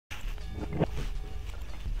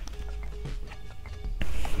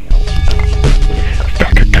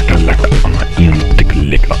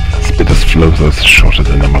FLOWA'S shorter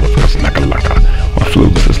than the motherfucker's LACKA. My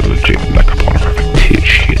FLOWA'S is legit like a pornographic tit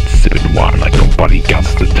shit, sipping wine like nobody got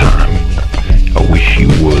the time. I wish you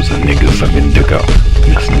was a nigga sucking DIGGA,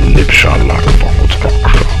 missing LIPSHOT like a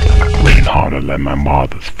FOCKSHOP. Wishing harder like my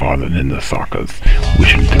MARTHERS, farthin in the SOCKAS,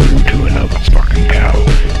 wishing through to another's fucking cow,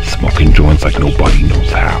 smoking joints like nobody knows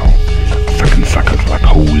how, sucking suckers like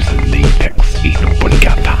hoes in latex. Ain't nobody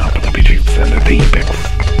got time for the bitches and the TAPEX.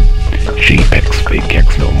 JPEX, fake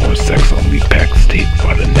X, no more sex, only pecs, taped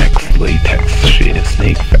by the next latex, shit,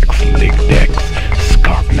 snake facts, lick decks,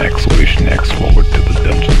 scock necks, wish necks, forward to the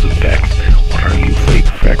dungeons of X. What are you fake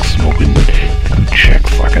facts, smoking through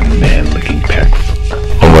checks like a man licking pecs?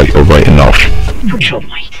 Alright, enough. Put your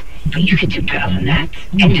might, but you can do better than that,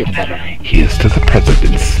 and do better. Here's to the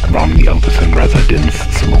presidents, Romney, Elvis, and residents,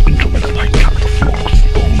 smoking joints like cock smokes,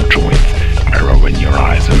 bone joints. Arrow in your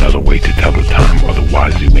eyes, another way to tell the time,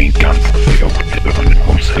 otherwise you ain't gonna see up to the hundred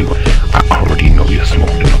home see. I already know you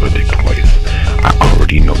smoked another dick twice. I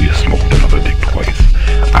already know you smoked another dick twice.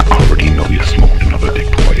 I already know you smoked another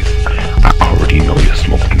dick twice. I already know you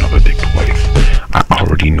smoked another dick twice. I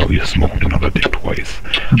already know you smoked another dick twice.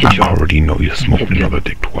 I already know you smoked another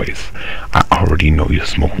dick twice. I already know you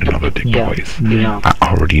smoked another dick twice. I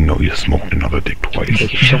already know you smoked another dick twice.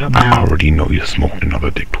 I already know you smoked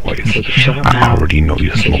another dick twice. I already know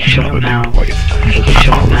you smoked another dick twice.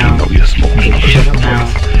 I already know you smoked another dick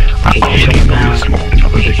twice. I already